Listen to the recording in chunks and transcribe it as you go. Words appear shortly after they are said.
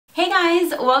Hey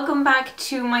guys, welcome back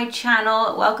to my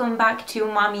channel. Welcome back to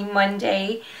Mommy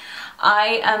Monday.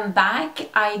 I am back.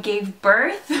 I gave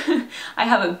birth. I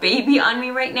have a baby on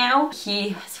me right now. He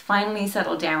has finally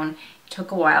settled down. It took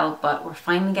a while, but we're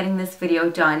finally getting this video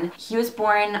done. He was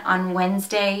born on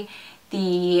Wednesday,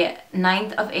 the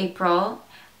 9th of April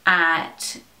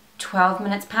at 12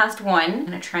 minutes past 1. I'm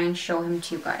gonna try and show him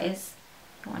to you guys.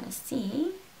 If you wanna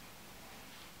see.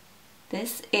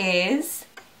 This is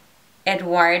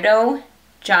Eduardo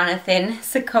Jonathan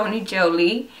Saccone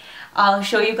Joly. I'll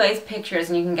show you guys pictures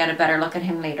and you can get a better look at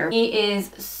him later. He is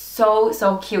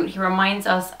so cute. He reminds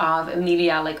us of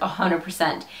Amelia like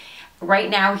 100%.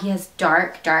 Right now he has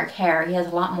dark hair. He has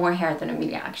a lot more hair than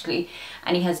Amelia actually.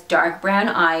 And he has dark brown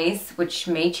eyes, which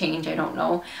may change, I don't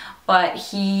know. But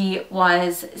he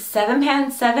was 7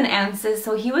 pounds 7 ounces,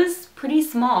 so he was pretty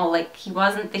small. Like, he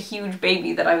wasn't the huge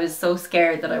baby that I was so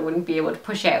scared that I wouldn't be able to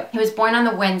push out. He was born on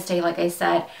the Wednesday, like I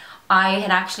said. I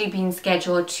had actually been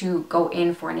scheduled to go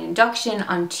in for an induction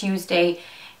on Tuesday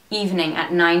evening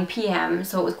at 9 p.m.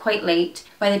 so it was quite late.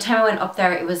 By the time I went up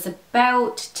there, it was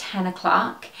about 10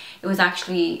 o'clock. It was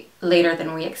actually later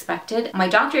than we expected. My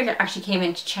doctor actually came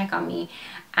in to check on me,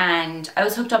 and I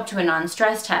was hooked up to a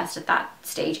non-stress test at that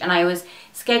stage, and I was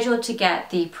scheduled to get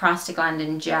the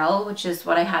prostaglandin gel, which is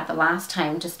what I had the last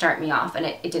time to start me off, and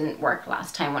it didn't work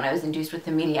last time when I was induced with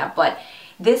Amelia, but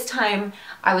this time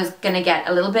I was gonna get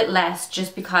a little bit less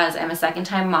just because I'm a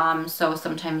second-time mom, so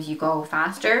sometimes you go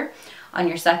faster on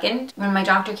your second. When my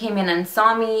doctor came in and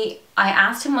saw me, I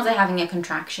asked him was I having a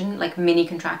contraction, like mini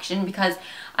contraction, because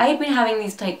I had been having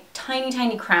these like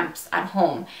tiny cramps at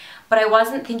home, but I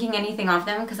wasn't thinking anything of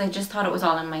them because I just thought it was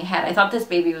all in my head. I thought this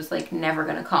baby was like never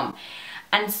gonna come.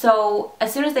 And so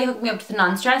as soon as they hooked me up to the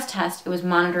non-stress test, it was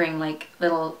monitoring like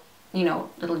little, you know,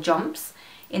 little jumps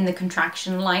in the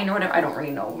contraction line or whatever. I don't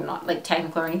really know, I'm not like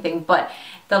technical or anything, but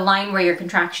the line where your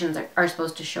contractions are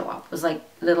supposed to show up was like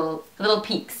little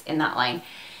peaks in that line.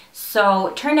 So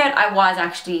it turned out I was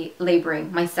actually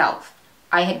laboring myself.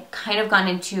 I had kind of gone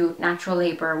into natural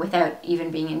labor without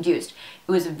even being induced.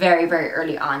 It was very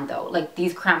early on though. Like,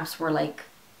 these cramps were like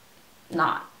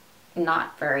not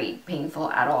very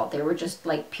painful at all. They were just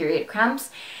like period cramps.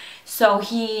 So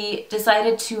he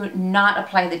decided to not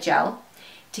apply the gel,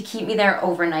 to keep me there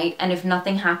overnight, and if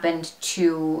nothing happened,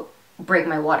 to break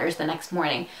my waters the next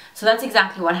morning. So that's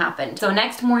exactly what happened. So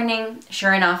next morning,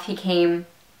 sure enough, he came,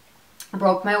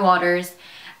 broke my waters,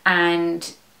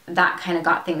 and that kind of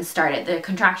got things started. The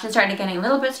contractions started getting a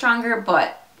little bit stronger,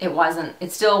 but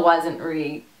it still wasn't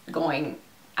really going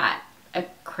at a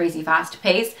crazy fast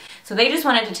pace. So they just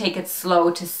wanted to take it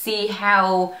slow to see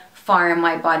how far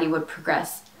my body would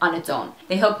progress on its own.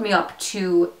 They hooked me up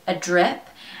to a drip,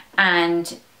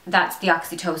 and that's the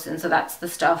oxytocin. So that's the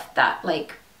stuff that,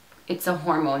 like, it's a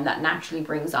hormone that naturally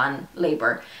brings on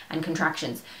labor and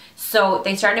contractions. So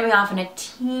they started me off in a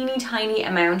teeny tiny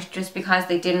amount just because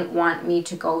they didn't want me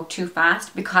to go too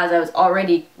fast, because I was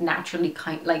already naturally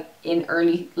in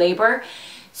early labor.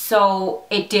 So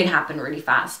it did happen really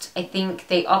fast. I think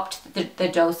they upped the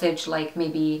dosage like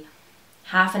maybe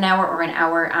half an hour or an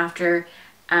hour after,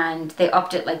 and they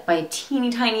upped it like by a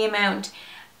teeny tiny amount.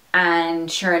 And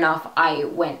sure enough, I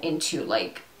went into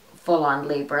like full-on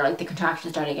labor. Like, the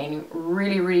contractions started getting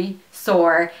really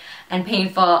sore and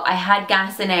painful. I had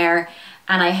gas and air,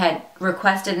 and I had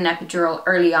requested an epidural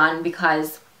early on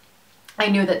because I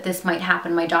knew that this might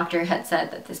happen. My doctor had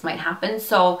said that this might happen.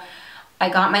 So I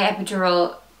got my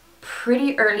epidural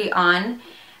pretty early on.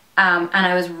 And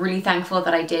I was really thankful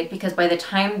that I did, because by the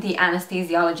time the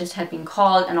anesthesiologist had been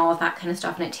called and all of that kind of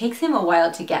stuff, and it takes him a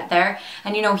while to get there,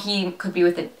 and you know, he could be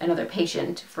with another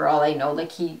patient for all I know,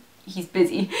 like he's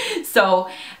busy. So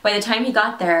by the time he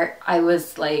got there, I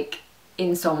was like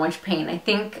in so much pain. I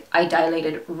think I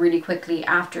dilated really quickly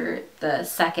after the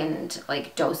second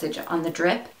like dosage on the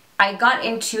drip. I got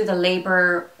into the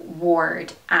labor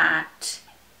ward at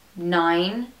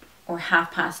 9 or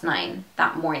 9:30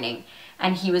 that morning.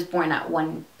 And he was born at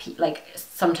like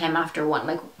sometime after 1,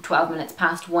 like 12 minutes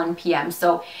past 1 p.m.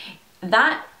 So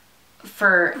that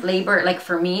for labor, like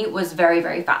for me, was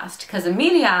very fast. Because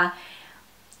Amelia,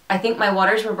 I think my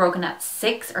waters were broken at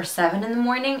 6 or 7 in the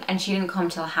morning, and she didn't come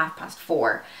till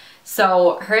 4:30.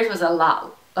 So hers was a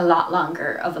lot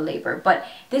longer of a labor. But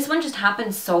this one just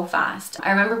happened so fast. I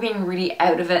remember being really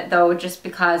out of it though, just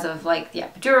because of like the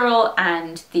epidural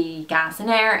and the gas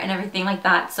and air and everything like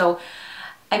that. So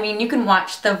I mean, you can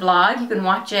watch the vlog, you can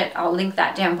watch it, I'll link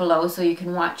that down below so you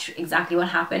can watch exactly what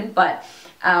happened, but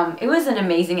it was an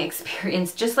amazing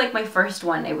experience, just like my first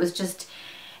one. It was just,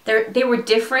 they were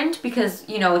different because,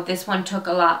 you know, this one took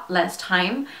a lot less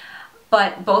time,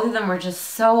 But both of them were just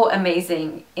so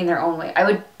amazing in their own way. I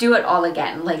would do it all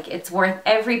again. Like, it's worth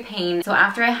every pain. So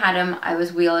after I had him, I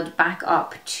was wheeled back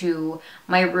up to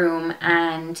my room,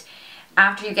 and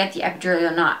after you get the epidural,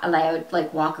 you're not allowed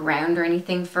like walk around or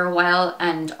anything for a while.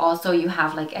 And also you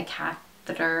have like a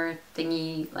catheter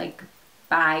thingy, like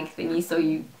bag thingy, so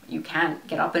you can't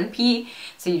get up and pee.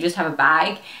 So you just have a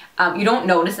bag. You don't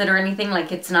notice it or anything.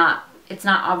 Like, it's not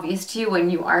obvious to you when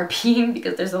you are peeing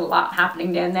because there's a lot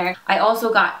happening down there. I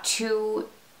also got 2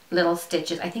 little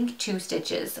stitches, I think 2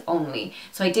 stitches only.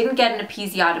 So I didn't get an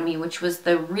episiotomy, which was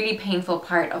the really painful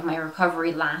part of my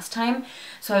recovery last time.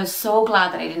 So I was so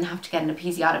glad that I didn't have to get an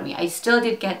episiotomy. I still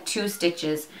did get 2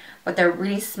 stitches, but they're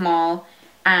really small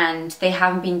and they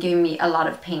haven't been giving me a lot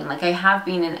of pain. Like, I have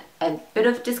been in a bit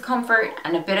of discomfort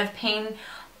and a bit of pain,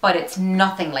 but it's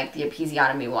nothing like the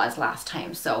episiotomy was last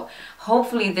time. So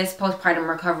hopefully this postpartum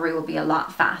recovery will be a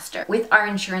lot faster. With our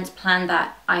insurance plan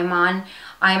that I'm on,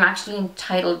 I'm actually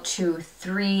entitled to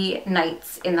 3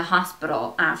 nights in the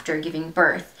hospital after giving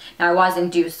birth. Now, I was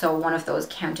induced, so one of those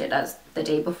counted as the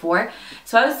day before.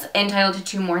 So I was entitled to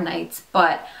 2 more nights,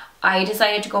 but I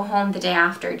decided to go home the day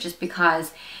after just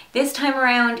because this time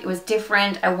around it was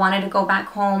different. I wanted to go back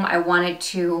home. I wanted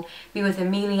to be with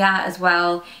Amelia as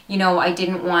well. You know, I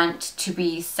didn't want to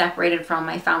be separated from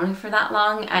my family for that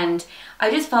long, and I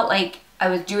just felt like I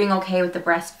was doing okay with the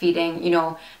breastfeeding. You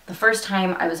know, the first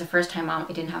time I was a first-time mom,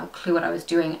 I didn't have a clue what I was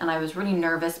doing, and I was really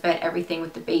nervous about everything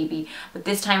with the baby. But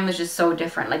this time was just so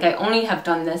different. Like, I only have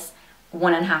done this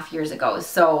 1.5 years ago,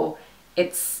 so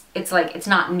it's like it's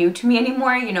not new to me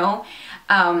anymore, you know.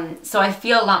 So I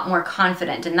feel a lot more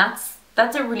confident, and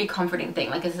that's a really comforting thing.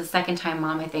 Like, as a second-time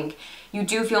mom, I think you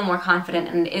do feel more confident,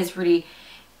 and it is really,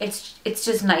 it's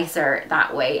just nicer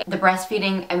that way. The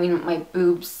breastfeeding, I mean, my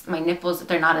boobs, my nipples,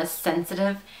 they're not as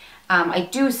sensitive. I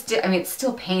mean, it's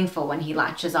still painful when he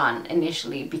latches on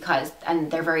initially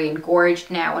and they're very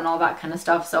engorged now and all that kind of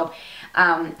stuff. So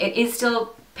it is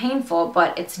still painful,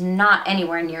 but it's not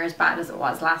anywhere near as bad as it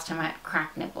was last time I had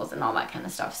cracked nipples and all that kind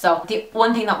of stuff. So the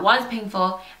one thing that was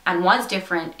painful and was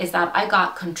different is that I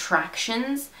got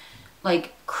contractions,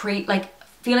 like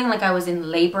feeling like I was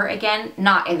in labor again,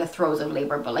 not in the throes of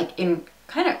labor, but like in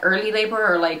kind of early labor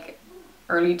or like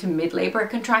early to mid labor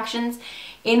contractions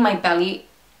in my belly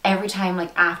every time,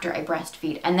 like after I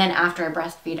breastfeed. And then after I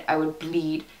breastfeed, I would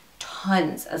bleed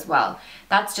tons as well.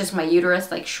 That's just my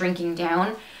uterus like shrinking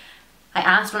down. I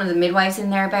asked one of the midwives in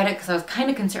there about it because I was kind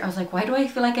of concerned. I was like, why do I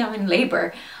feel like I'm in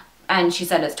labor? And she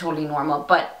said it's totally normal,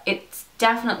 but it's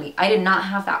definitely, I did not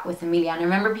have that with Amelia. And I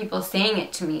remember people saying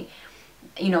it to me,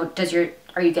 you know,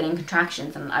 are you getting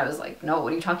contractions? And I was like, no,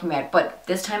 what are you talking about? But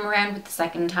this time around with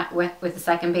the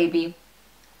second baby,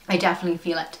 I definitely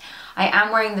feel it. I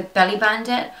am wearing the belly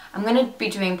bandit. I'm going to be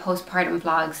doing postpartum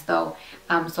vlogs though,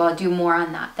 so I'll do more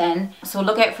on that then. So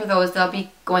look out for those. They'll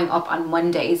be going up on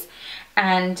Mondays.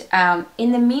 And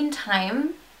in the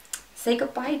meantime, say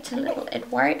goodbye to little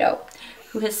Eduardo,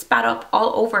 who has spat up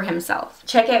all over himself.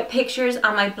 Check out pictures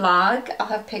on my blog. I'll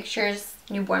have pictures,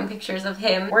 newborn pictures of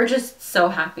him. We're just so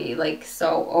happy, like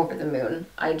so over the moon.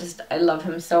 I love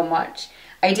him so much.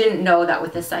 I didn't know that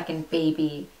with the second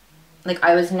baby, like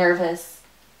I was nervous.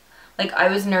 Like, I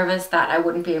was nervous that I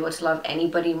wouldn't be able to love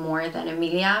anybody more than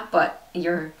Amelia, but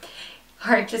your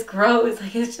heart just grows.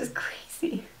 Like, it's just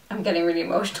crazy. I'm getting really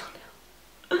emotional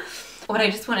now. What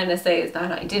I just wanted to say is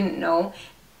that I didn't know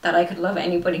that I could love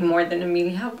anybody more than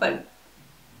Amelia, but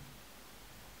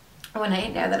now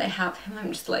that I have him,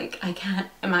 I'm just like, I can't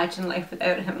imagine life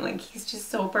without him. Like, he's just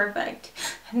so perfect.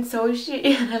 And so is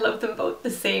she. And I love them both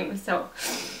the same, so...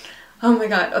 Oh my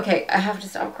god, okay, I have to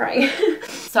stop crying.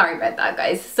 Sorry about that,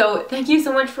 guys. So thank you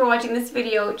so much for watching this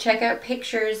video. Check out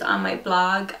pictures on my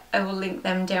blog. I will link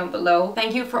them down below.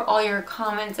 Thank you for all your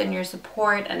comments and your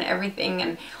support and everything,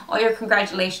 and all your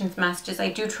congratulations messages.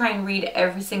 I do try and read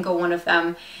every single one of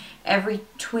them. Every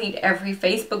tweet, every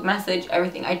Facebook message,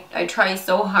 everything. I try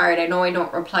so hard. I know I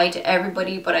don't reply to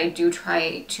everybody, but I do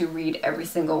try to read every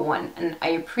single one, and I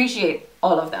appreciate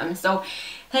all of them. So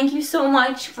thank you so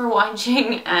much for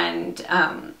watching, and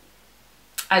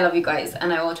I love you guys,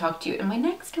 and I will talk to you in my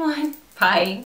next one. Bye.